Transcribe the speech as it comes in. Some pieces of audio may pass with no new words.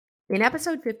In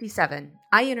episode 57,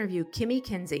 I interview Kimmy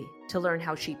Kinsey to learn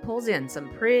how she pulls in some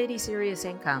pretty serious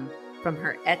income from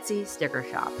her Etsy sticker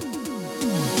shop.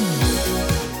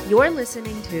 You're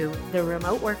listening to the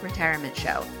Remote Work Retirement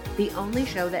Show, the only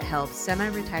show that helps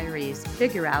semi-retirees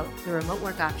figure out the remote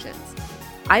work options.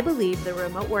 I believe the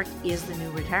remote work is the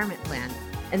new retirement plan,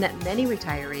 and that many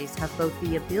retirees have both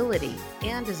the ability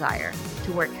and desire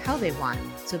to work how they want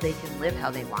so they can live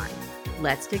how they want.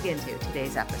 Let's dig into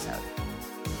today's episode.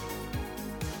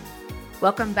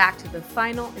 Welcome back to the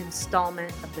final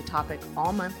installment of the topic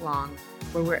all month long,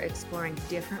 where we're exploring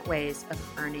different ways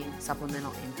of earning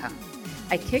supplemental income.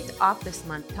 I kicked off this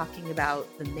month talking about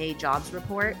the May jobs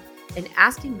report and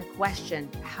asking the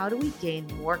question, how do we gain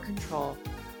more control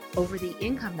over the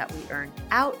income that we earn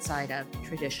outside of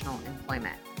traditional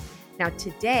employment? Now,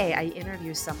 today I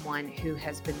interview someone who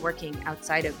has been working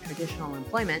outside of traditional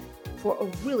employment for a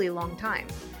really long time.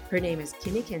 Her name is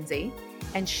Kimmy Kinsey,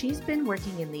 and she's been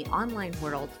working in the online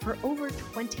world for over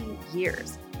 20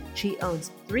 years. She owns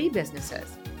 3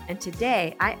 businesses, and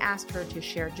today I asked her to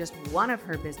share just one of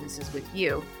her businesses with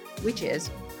you, which is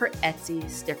her Etsy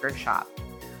sticker shop.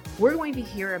 We're going to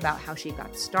hear about how she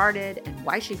got started and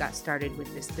why she got started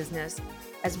with this business,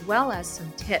 as well as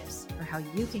some tips for how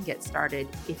you can get started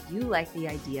if you like the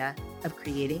idea of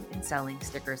creating and selling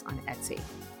stickers on Etsy.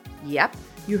 Yep,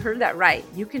 you heard that right.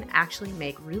 You can actually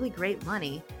make really great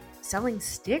money selling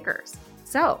stickers.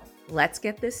 So let's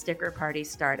get this sticker party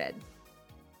started.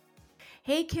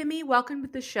 Hey, Kimmy, welcome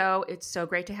to the show. It's so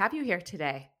great to have you here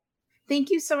today.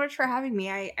 Thank you so much for having me.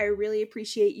 I really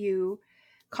appreciate you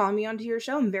calling me onto your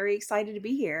show. I'm very excited to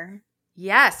be here.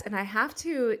 Yes, and I have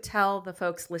to tell the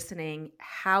folks listening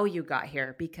how you got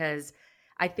here, because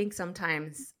I think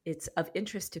sometimes it's of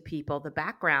interest to people, the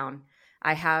background.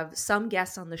 I have some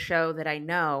guests on the show that I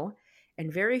know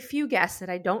and very few guests that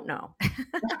I don't know.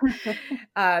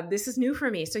 This is new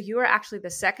for me. So you are actually the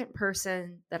second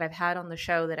person that I've had on the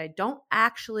show that I don't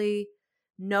actually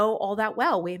know all that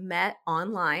well. We met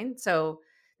online. So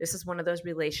this is one of those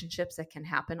relationships that can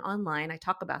happen online. I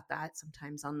talk about that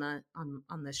sometimes on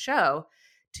the show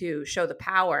to show the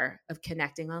power of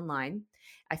connecting online.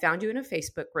 I found you in a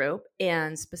Facebook group,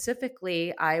 and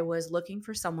specifically, I was looking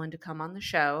for someone to come on the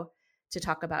show to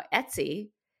talk about Etsy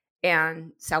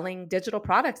and selling digital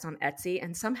products on Etsy.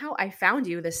 And somehow I found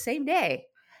you the same day.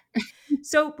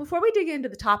 So before we dig into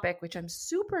the topic, which I'm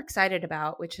super excited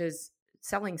about, which is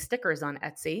selling stickers on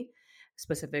Etsy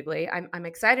specifically, I'm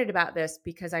excited about this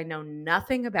because I know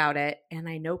nothing about it and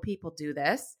I know people do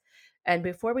this. And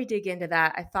before we dig into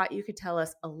that, I thought you could tell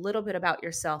us a little bit about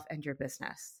yourself and your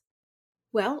business.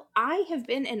 Well, I have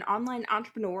been an online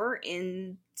entrepreneur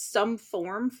in some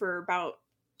form for about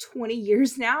 20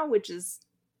 years now, which is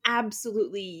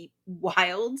absolutely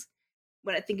wild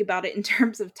when I think about it in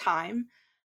terms of time.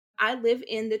 I live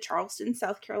in the Charleston,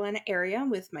 South Carolina area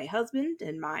with my husband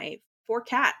and my 4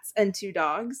 cats and 2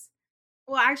 dogs.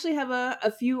 Well, I actually have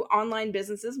a few online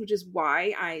businesses, which is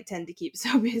why I tend to keep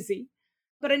so busy.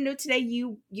 But I know today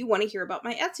you want to hear about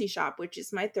my Etsy shop, which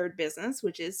is my 3rd business,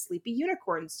 which is Sleepy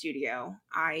Unicorn Studio.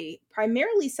 I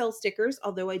primarily sell stickers,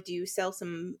 although I do sell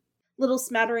some little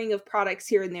smattering of products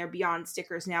here and there beyond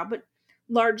stickers now, but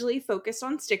largely focused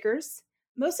on stickers,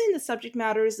 mostly in the subject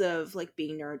matters of like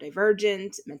being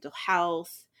neurodivergent, mental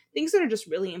health, things that are just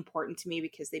really important to me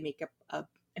because they make up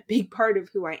a big part of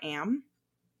who I am.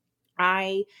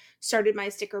 I started my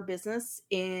sticker business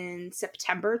in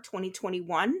September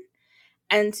 2021.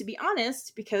 And to be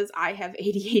honest, because I have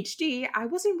ADHD, I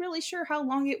wasn't really sure how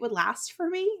long it would last for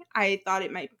me. I thought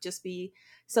it might just be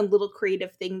some little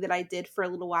creative thing that I did for a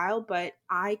little while, but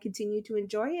I continue to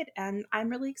enjoy it, and I'm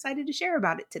really excited to share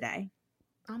about it today.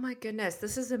 Oh my goodness,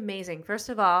 this is amazing. First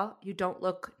of all, you don't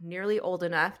look nearly old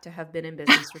enough to have been in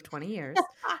business for 20 years.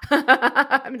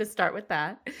 I'm going to start with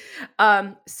that.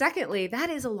 Secondly, that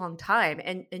is a long time.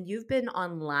 And you've been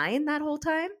online that whole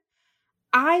time?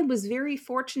 I was very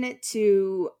fortunate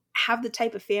to have the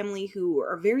type of family who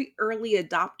are very early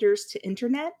adopters to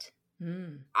internet.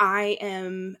 I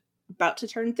am about to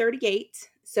turn 38,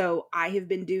 so I have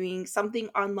been doing something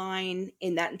online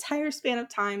in that entire span of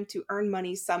time to earn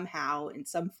money somehow in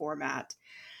some format.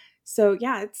 So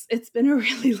yeah, it's been a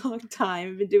really long time.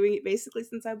 I've been doing it basically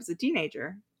since I was a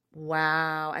teenager.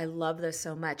 Wow, I love this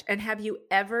so much. And have you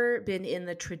ever been in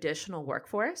the traditional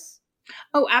workforce?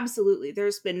 Oh, absolutely.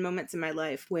 There's been moments in my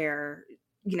life where,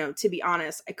 to be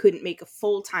honest, I couldn't make a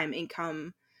full-time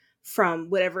income from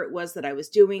whatever it was that I was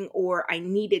doing, or I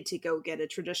needed to go get a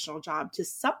traditional job to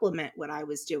supplement what I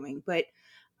was doing. But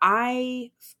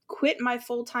I quit my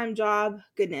full-time job.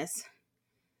 Goodness,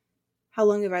 how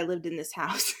long have I lived in this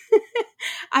house?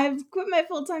 I've quit my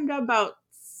full-time job about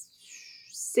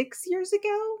 6 years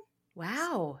ago.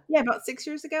 Wow. Yeah, about 6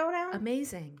 years ago now.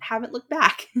 Amazing. Haven't looked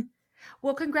back.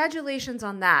 Well, congratulations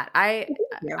on that. I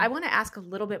Thank I you. want to ask a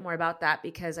little bit more about that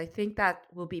because I think that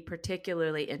will be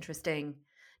particularly interesting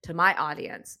to my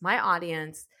audience. My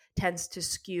audience tends to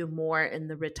skew more in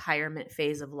the retirement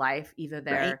phase of life. Either Right.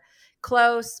 they're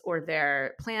close or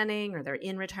they're planning or they're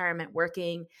in retirement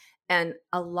working. And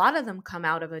a lot of them come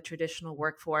out of a traditional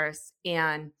workforce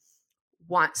and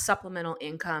want supplemental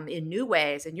income in new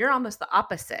ways. And you're almost the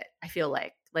opposite, I feel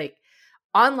like. Like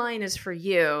online is for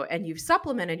you and you've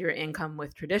supplemented your income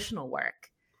with traditional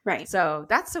work. Right. So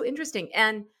that's so interesting.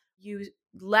 And you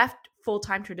left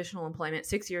full-time traditional employment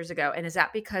 6 years ago. And is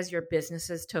that because your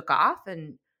businesses took off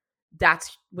and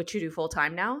that's what you do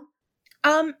full-time now?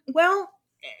 Well,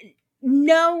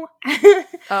 no.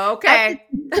 Oh, At okay.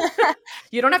 the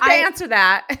You don't have to I answer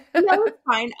that. No, it's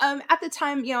fine. At the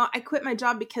time, I quit my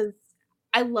job because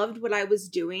I loved what I was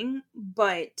doing,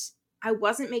 but I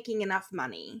wasn't making enough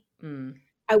money. Mm,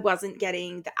 I wasn't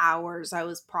getting the hours I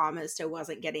was promised. I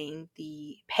wasn't getting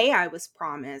the pay I was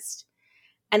promised.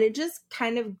 And it just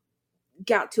kind of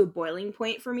got to a boiling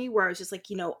point for me where I was just like,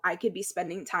 I could be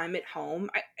spending time at home.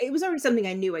 It was already something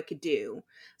I knew I could do.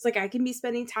 It's like I can be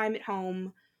spending time at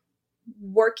home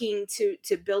working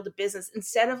to build a business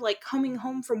instead of like coming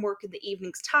home from work in the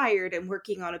evenings tired and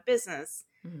working on a business.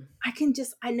 mm.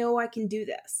 I know I can do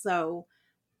this. So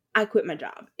I quit my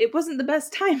job. It wasn't the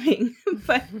best timing,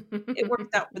 but it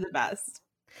worked out for the best.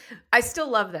 I still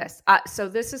love this. So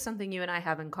this is something you and I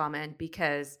have in common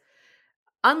because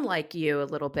unlike you a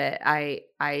little bit, I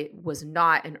was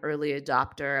not an early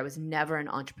adopter. I was never an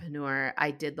entrepreneur.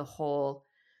 I did the whole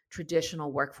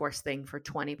traditional workforce thing for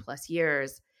 20 plus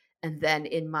years. And then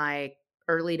in my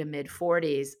early to mid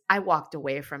 40s, I walked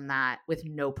away from that with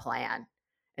no plan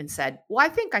and said, well, I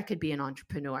think I could be an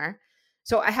entrepreneur.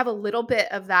 So I have a little bit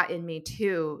of that in me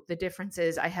too. The difference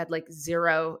is I had like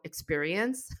zero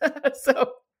experience.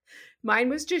 So mine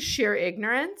was just sheer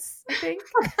ignorance, I think.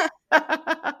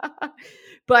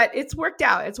 But it's worked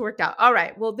out. It's worked out. All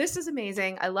right. Well, this is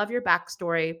amazing. I love your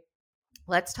backstory.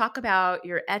 Let's talk about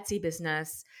your Etsy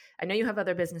business. I know you have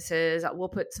other businesses. We'll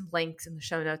put some links in the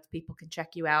show notes. People can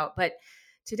check you out. But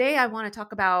today I want to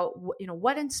talk about,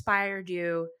 what inspired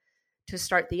you to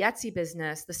start the Etsy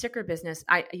business, the sticker business.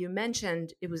 You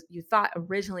mentioned you thought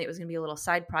originally it was going to be a little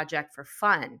side project for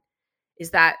fun. Is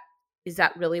that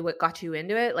really what got you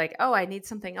into it? Like, oh, I need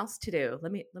something else to do.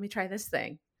 Let me try this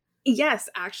thing. Yes,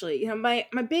 actually, my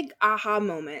big aha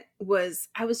moment was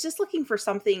I was just looking for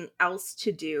something else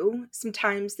to do.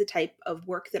 Sometimes the type of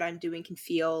work that I'm doing can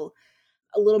feel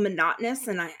a little monotonous,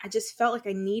 and I just felt like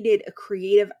I needed a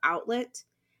creative outlet.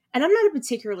 And I'm not a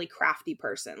particularly crafty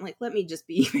person. Like, let me just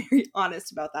be very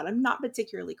honest about that. I'm not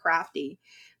particularly crafty.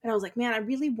 But I was like, man, I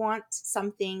really want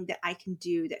something that I can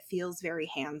do that feels very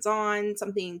hands-on,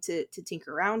 something to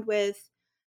tinker around with.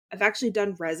 I've actually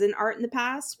done resin art in the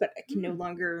past, but I can no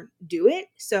longer do it.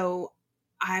 So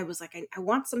I was like, I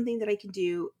want something that I can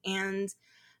do. And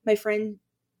my friend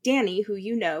Danny, who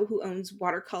who owns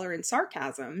Watercolor and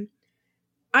Sarcasm,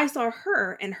 I saw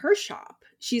her and her shop.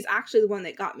 She's actually the one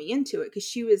that got me into it because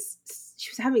she was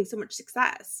having so much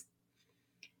success.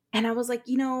 And I was like,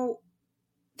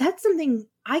 that's something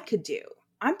I could do.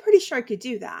 I'm pretty sure I could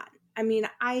do that. I mean,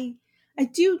 I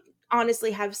do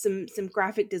honestly have some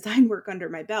graphic design work under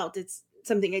my belt. It's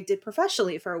something I did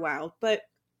professionally for a while, but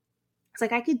it's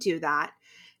like I could do that.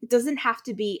 It doesn't have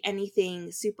to be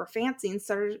anything super fancy. And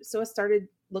so I started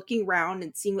looking around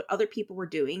and seeing what other people were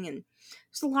doing. And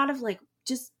there's a lot of like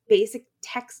just basic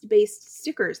text-based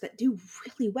stickers that do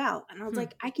really well. And I was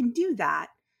like, I can do that.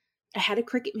 I had a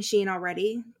Cricut machine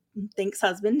already. Thanks,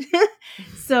 husband.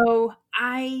 So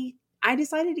I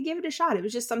decided to give it a shot. It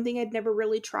was just something I'd never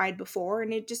really tried before,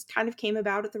 and it just kind of came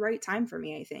about at the right time for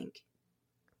me, I think.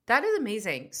 That is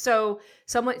amazing. So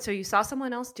you saw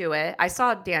someone else do it. I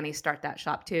saw Danny start that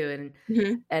shop too.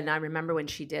 And I remember when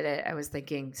she did it, I was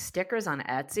thinking stickers on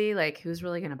Etsy, like who's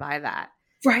really going to buy that?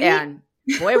 Right? And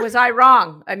boy, was I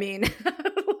wrong. I mean,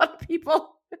 a lot of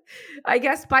people, I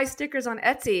guess, buy stickers on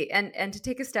Etsy. And to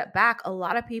take a step back, a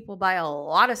lot of people buy a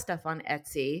lot of stuff on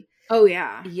Etsy. Oh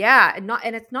yeah. Yeah.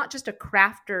 And it's not just a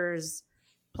crafter's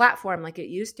platform like it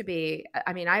used to be.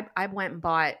 I mean, I went and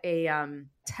bought a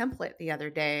template the other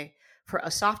day for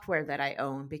a software that I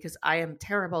own because I am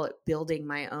terrible at building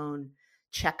my own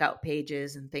checkout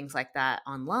pages and things like that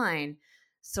online.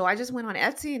 So I just went on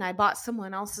Etsy and I bought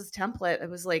someone else's template. It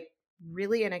was like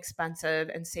really inexpensive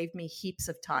and saved me heaps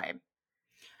of time.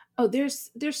 Oh,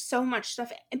 there's so much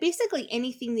stuff. And basically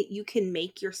anything that you can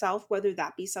make yourself, whether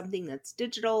that be something that's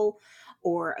digital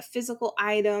or a physical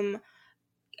item.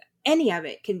 any of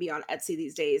it can be on Etsy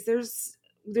these days. There's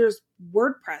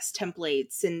WordPress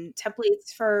templates and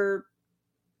templates for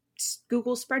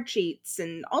Google spreadsheets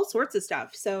and all sorts of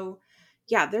stuff. So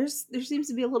yeah, there seems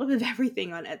to be a little bit of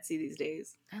everything on Etsy these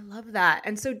days. I love that.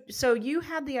 And so you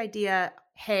had the idea,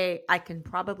 hey, I can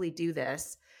probably do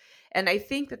this. And I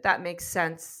think that makes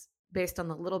sense based on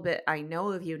the little bit I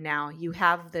know of you now. You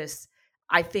have this,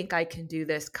 I think I can do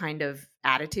this kind of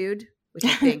attitude, which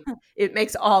I think it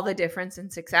makes all the difference in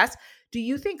success. Do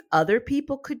you think other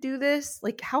people could do this?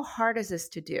 Like, how hard is this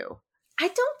to do? I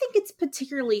don't think it's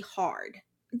particularly hard.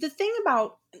 The thing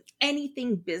about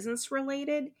anything business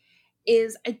related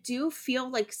is I do feel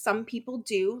like some people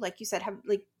do, like you said, have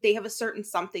like they have a certain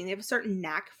something, they have a certain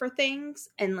knack for things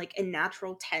and like a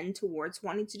natural tend towards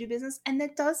wanting to do business, and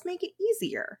that does make it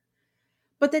easier.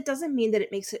 But that doesn't mean that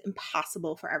it makes it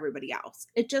impossible for everybody else.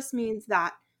 It just means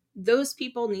that those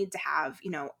people need to have,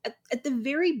 at the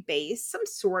very base, some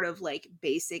sort of like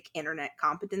basic internet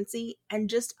competency and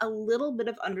just a little bit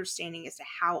of understanding as to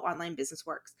how online business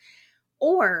works.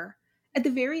 Or at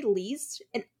the very least,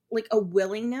 like a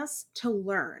willingness to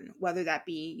learn, whether that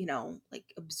be, like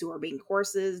absorbing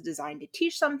courses designed to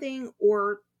teach something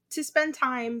or to spend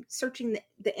time searching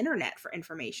the internet for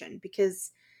information,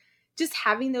 because just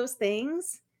having those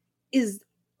things is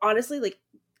honestly like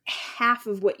half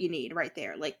of what you need right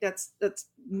there. Like that's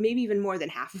maybe even more than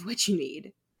half of what you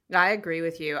need. I agree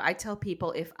with you. I tell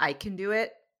people if I can do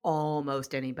it,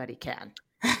 almost anybody can.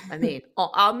 I mean,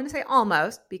 I'm going to say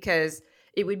almost, because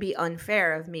it would be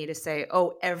unfair of me to say,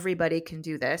 oh, everybody can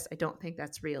do this. I don't think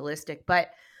that's realistic,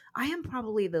 but I am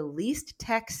probably the least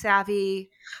tech savvy.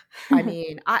 I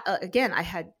mean, I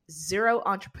had zero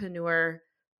entrepreneur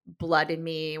blood in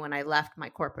me when I left my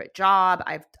corporate job.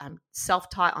 I'm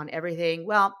self-taught on everything.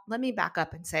 Well, let me back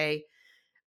up and say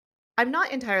I'm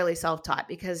not entirely self-taught,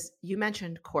 because you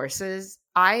mentioned courses.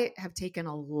 I have taken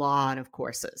a lot of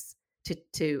courses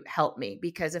to help me,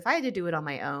 because if I had to do it on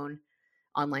my own,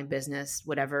 online business,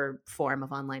 whatever form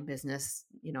of online business,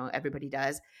 everybody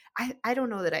does, I don't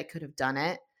know that I could have done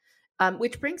it.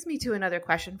 Which brings me to another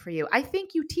question for you. I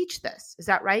think you teach this. Is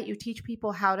that right? You teach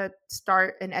people how to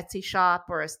start an Etsy shop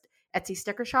or a Etsy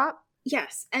sticker shop?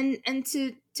 Yes. And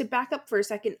to back up for a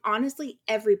second, honestly,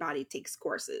 everybody takes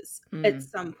courses at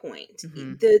some point.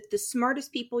 Mm-hmm. The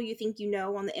smartest people you think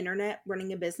on the internet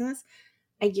running a business,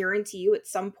 I guarantee you at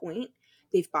some point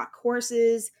they've bought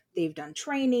courses, they've done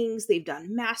trainings, they've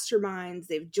done masterminds,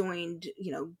 they've joined,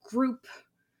 group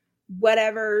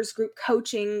whatevers, group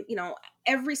coaching,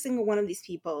 every single one of these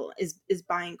people is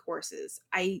buying courses.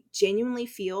 I genuinely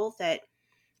feel that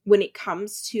when it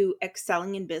comes to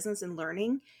excelling in business and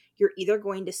learning, you're either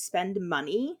going to spend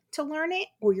money to learn it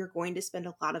or you're going to spend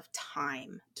a lot of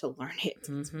time to learn it.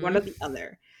 Mm-hmm. It's one or the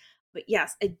other. But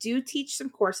yes, I do teach some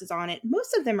courses on it.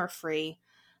 Most of them are free.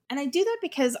 And I do that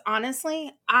because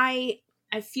honestly, I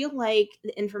feel like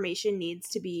the information needs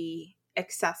to be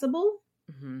accessible.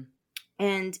 Mm-hmm.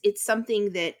 And it's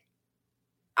something that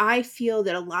I feel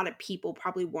that a lot of people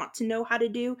probably want to know how to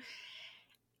do.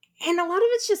 And a lot of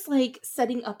it's just like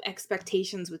setting up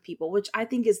expectations with people, which I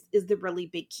think is the really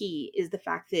big key, is the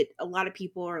fact that a lot of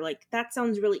people are like, that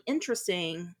sounds really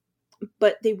interesting,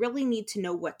 but they really need to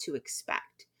know what to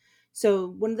expect. So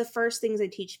one of the first things I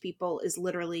teach people is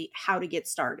literally how to get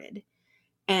started.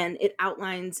 And it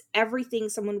outlines everything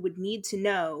someone would need to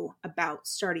know about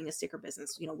starting a sticker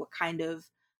business. What kind of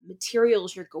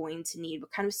materials you're going to need,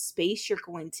 what kind of space you're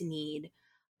going to need.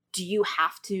 Do you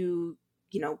have to,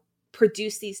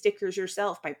 produce these stickers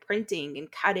yourself by printing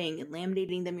and cutting and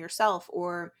laminating them yourself?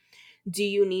 Or do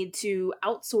you need to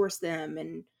outsource them?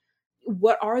 And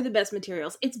what are the best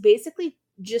materials? It's basically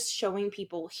just showing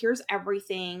people, here's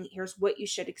everything, here's what you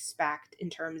should expect in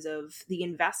terms of the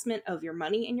investment of your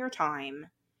money and your time,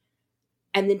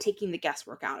 and then taking the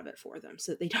guesswork out of it for them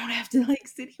so that they don't have to like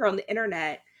sit here on the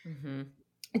internet mm-hmm.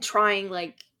 and trying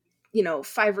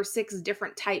 5 or 6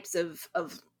 different types of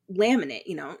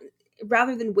laminate,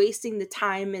 rather than wasting the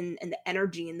time and the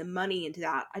energy and the money into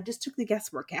that. I just took the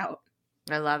guesswork out.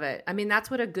 I love it. I mean,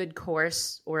 that's what a good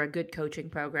course or a good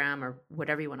coaching program or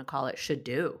whatever you want to call it should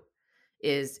do,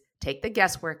 is take the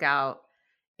guesswork out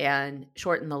and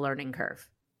shorten the learning curve.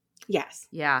 Yes.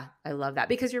 Yeah, I love that,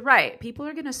 because you're right. People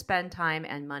are going to spend time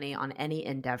and money on any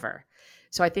endeavor.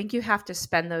 So I think you have to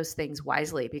spend those things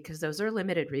wisely, because those are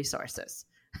limited resources.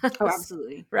 Oh,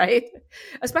 absolutely. Right?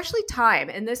 Especially time.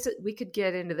 And this, we could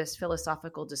get into this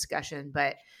philosophical discussion,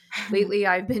 but lately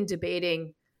I've been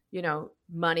debating,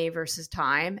 money versus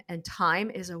time, and time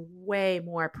is a way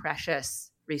more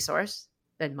precious resource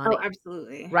than money. Oh,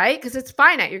 absolutely. Right? Because it's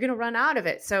finite. You're going to run out of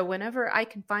it. So whenever I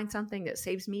can find something that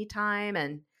saves me time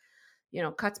and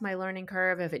cuts my learning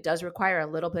curve. If it does require a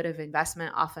little bit of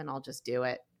investment, often I'll just do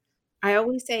it. I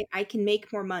always say I can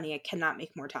make more money. I cannot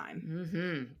make more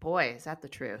time. Boy, is that the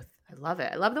truth. I love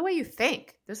it. I love the way you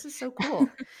think. This is so cool.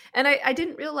 And I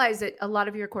didn't realize that a lot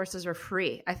of your courses are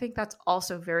free. I think that's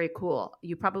also very cool.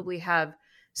 You probably have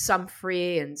some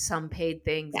free and some paid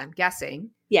things, Yeah. I'm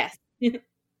guessing. Yes.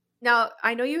 Now,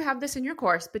 I know you have this in your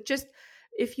course, but just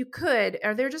if you could,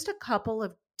 are there just a couple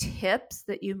of tips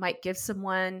that you might give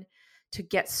someone to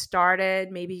get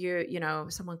started? Maybe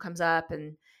someone comes up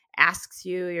and asks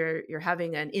you, you're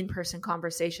having an in-person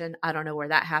conversation. I don't know where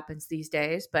that happens these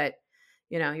days, but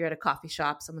you're at a coffee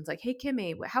shop. Someone's like, "Hey,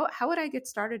 Kimmy, how would I get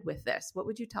started with this?" What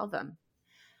would you tell them?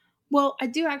 Well, I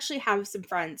do actually have some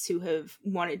friends who have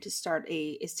wanted to start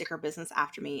a sticker business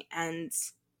after me, and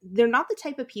they're not the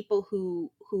type of people who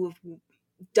have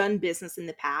done business in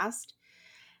the past.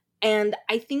 And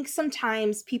I think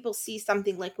sometimes people see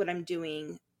something like what I'm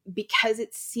doing because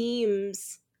it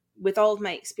seems, with all of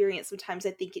my experience, sometimes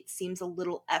I think it seems a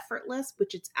little effortless,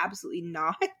 which it's absolutely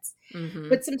not. Mm-hmm.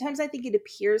 But sometimes I think it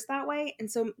appears that way.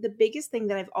 And so the biggest thing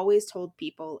that I've always told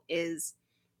people is,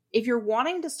 if you're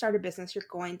wanting to start a business, you're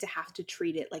going to have to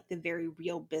treat it like the very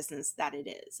real business that it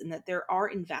is, and that there are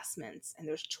investments and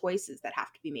there's choices that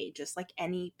have to be made, just like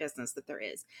any business that there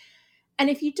is. And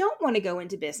if you don't want to go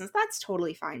into business, that's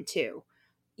totally fine too.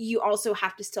 You also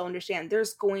have to still understand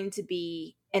there's going to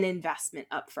be an investment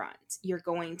up front. You're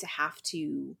going to have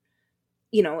to,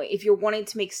 if you're wanting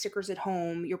to make stickers at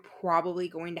home, you're probably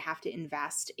going to have to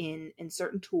invest in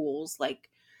certain tools like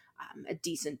a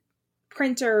decent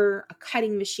printer, a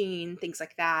cutting machine, things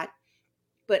like that.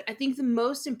 But I think the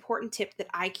most important tip that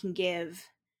I can give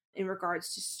in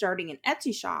regards to starting an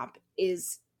Etsy shop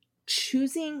is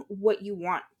choosing what you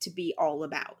want to be all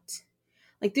about.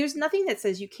 Like, there's nothing that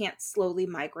says you can't slowly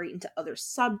migrate into other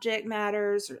subject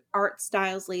matters or art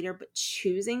styles later, but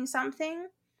choosing something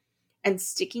and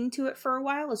sticking to it for a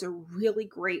while is a really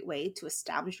great way to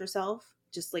establish yourself,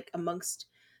 just like amongst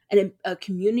a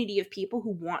community of people who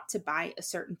want to buy a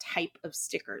certain type of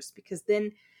stickers, because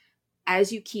then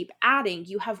as you keep adding,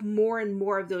 you have more and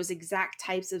more of those exact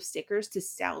types of stickers to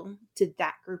sell to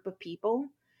that group of people.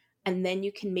 And then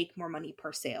you can make more money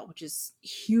per sale, which is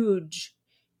huge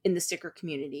in the sticker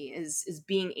community, is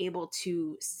being able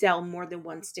to sell more than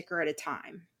one sticker at a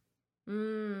time.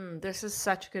 This is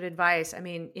such good advice. I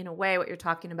mean, in a way, what you're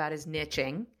talking about is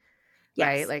niching,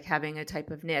 right? Yes. Like having a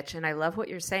type of niche. And I love what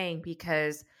you're saying,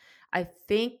 because I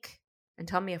think, and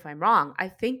tell me if I'm wrong, I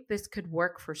think this could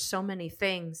work for so many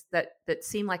things that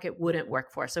seem like it wouldn't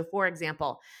work for. So for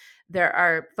example, there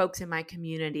are folks in my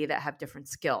community that have different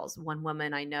skills. One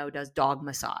woman I know does dog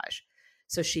massage.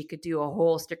 So she could do a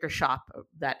whole sticker shop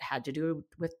that had to do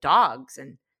with dogs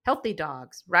and healthy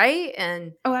dogs, right?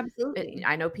 And Oh, absolutely.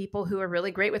 I know people who are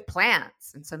really great with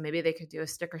plants. And so maybe they could do a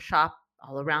sticker shop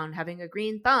all around having a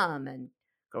green thumb and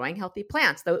growing healthy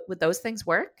plants. Would those things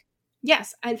work?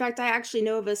 Yes. In fact, I actually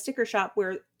know of a sticker shop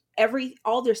where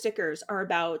all their stickers are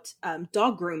about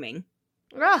dog grooming.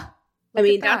 Ah, I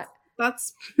mean,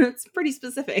 that's pretty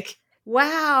specific.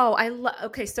 Wow.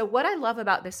 Okay. So what I love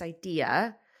about this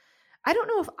idea, I don't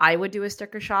know if I would do a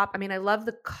sticker shop. I mean, I love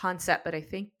the concept, but I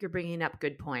think you're bringing up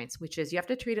good points, which is you have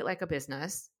to treat it like a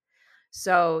business.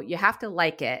 So you have to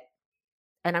like it.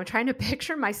 And I'm trying to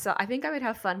picture myself. I think I would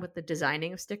have fun with the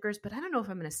designing of stickers, but I don't know if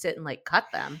I'm going to sit and like cut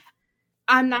them.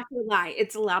 I'm not gonna lie,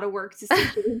 it's a lot of work to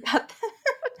sit cut them.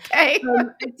 Okay.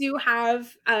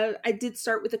 I did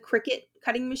start with a Cricut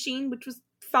cutting machine, which was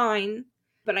fine,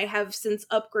 but I have since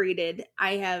upgraded.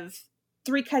 I have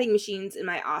 3 cutting machines in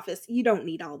my office. You don't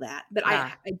need all that, but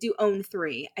I do own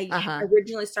 3. I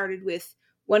originally started with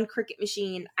one Cricut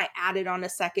machine. I added on a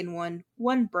second one.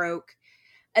 One broke.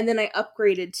 And then I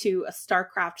upgraded to a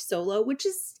StarCraft Solo, which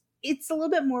it's a little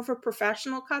bit more of a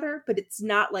professional cutter, but it's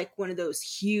not like one of those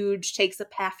huge, takes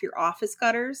up half your office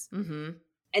cutters. Mm-hmm.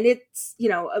 And it's,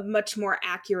 a much more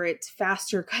accurate,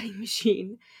 faster cutting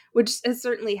machine, which has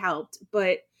certainly helped.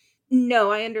 But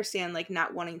no, I understand like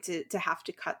not wanting to have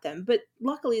to cut them. But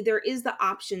luckily there is the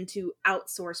option to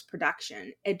outsource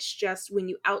production. It's just when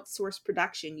you outsource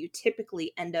production, you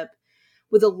typically end up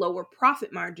with a lower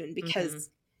profit margin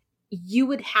because you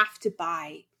would have to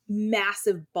buy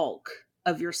massive bulk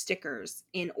of your stickers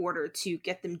in order to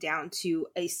get them down to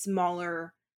a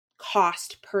smaller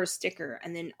cost per sticker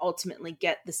and then ultimately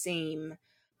get the same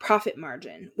profit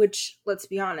margin, which, let's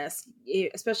be honest,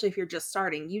 especially if you're just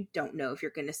starting, you don't know if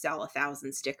you're going to sell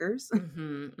 1,000 stickers.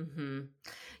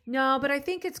 No, but I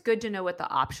think it's good to know what the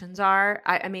options are.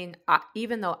 I mean,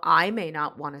 even though I may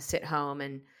not want to sit home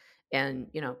and and,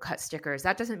 cut stickers.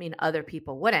 That doesn't mean other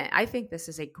people wouldn't. I think this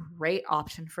is a great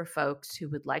option for folks who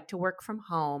would like to work from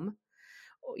home,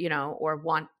 or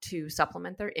want to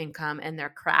supplement their income, and they're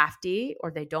crafty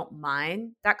or they don't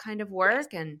mind that kind of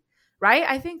work. And right.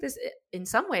 I think this, in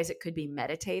some ways, it could be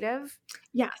meditative.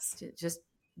 Yes. To just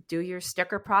do your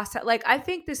sticker process. Like, I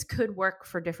think this could work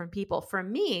for different people. For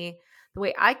me, the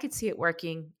way I could see it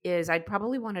working is I'd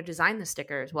probably want to design the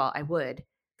stickers. Well, I would,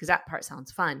 because that part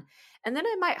sounds fun. And then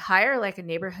I might hire like a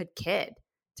neighborhood kid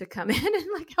to come in and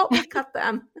like help me cut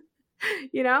them,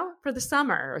 for the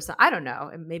summer or something. I don't know.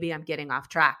 And maybe I'm getting off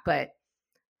track, but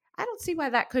I don't see why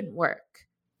that couldn't work.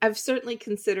 I've certainly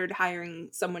considered hiring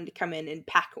someone to come in and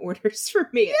pack orders for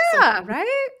me. Yeah,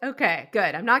 right? Okay,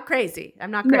 good. I'm not crazy. No,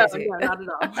 not at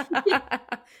all.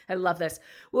 I love this.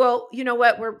 Well, you know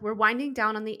what? We're winding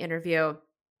down on the interview,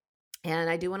 and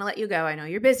I do want to let you go. I know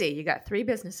you're busy. You got 3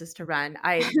 businesses to run.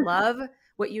 I love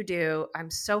what you do.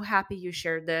 I'm so happy you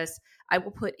shared this. I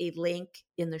will put a link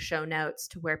in the show notes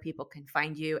to where people can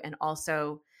find you, and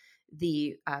also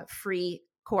the free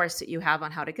course that you have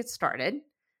on how to get started.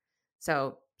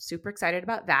 So super excited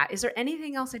about that. Is there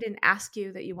anything else I didn't ask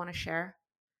you that you want to share?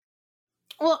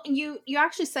 Well, you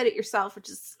actually said it yourself, which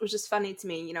was just funny to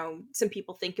me. Some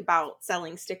people think about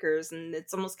selling stickers, and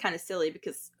it's almost kind of silly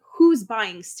because who's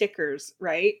buying stickers,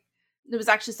 right? It was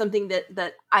actually something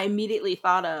that I immediately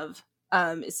thought of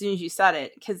as soon as you said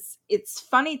it, because it's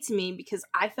funny to me because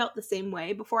I felt the same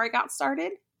way before I got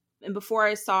started and before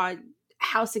I saw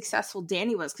how successful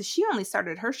Danny was, because she only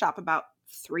started her shop about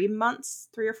 3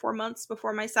 or 4 months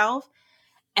before myself.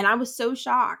 And I was so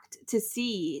shocked to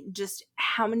see just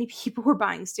how many people were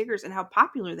buying stickers and how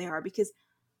popular they are, because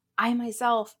I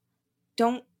myself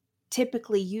don't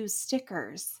typically use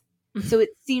stickers. So it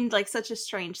seemed like such a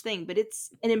strange thing, but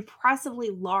it's an impressively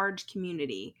large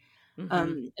community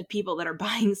of people that are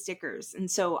buying stickers. And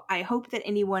so I hope that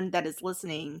anyone that is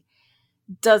listening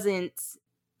doesn't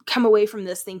come away from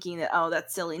this thinking that, oh,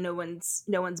 that's silly, no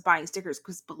one's buying stickers,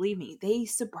 because believe me, they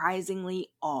surprisingly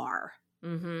are.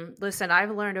 Listen,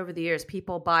 I've learned over the years,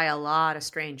 people buy a lot of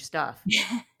strange stuff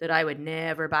that I would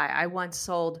never buy. I once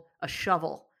sold a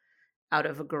shovel out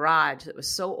of a garage that was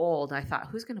so old. I thought,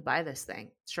 who's going to buy this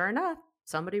thing? Sure enough,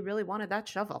 somebody really wanted that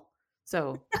shovel.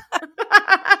 So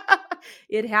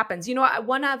it happens.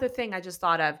 One other thing I just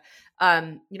thought of,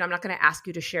 I'm not going to ask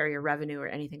you to share your revenue or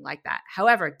anything like that.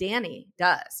 However, Danny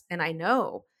does. And I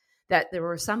know that there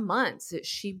were some months that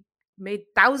she made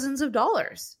thousands of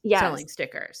dollars selling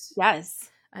stickers. Yes.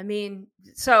 I mean,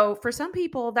 so for some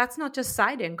people, that's not just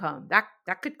side income.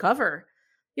 That could cover,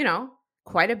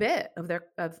 quite a bit of their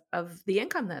of the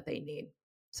income that they need.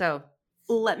 So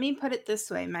let me put it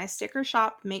this way. My sticker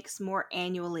shop makes more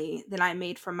annually than I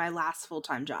made from my last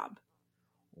full-time job.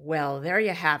 Well, there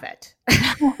you have it.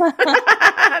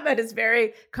 That is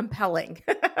very compelling.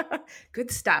 Good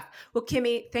stuff. Well,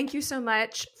 Kimmy, thank you so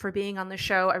much for being on the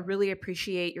show. I really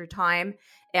appreciate your time.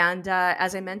 And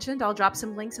as I mentioned, I'll drop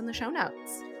some links in the show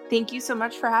notes. Thank you so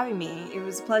much for having me. It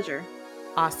was a pleasure.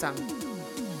 Awesome.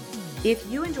 If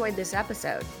you enjoyed this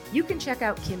episode, you can check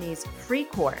out Kimmy's free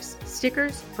course,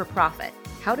 Stickers for Profit,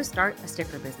 How to Start a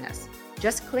Sticker Business.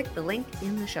 Just click the link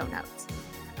in the show notes.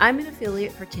 I'm an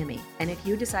affiliate for Kimmy, and if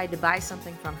you decide to buy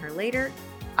something from her later,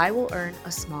 I will earn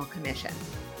a small commission.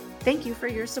 Thank you for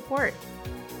your support.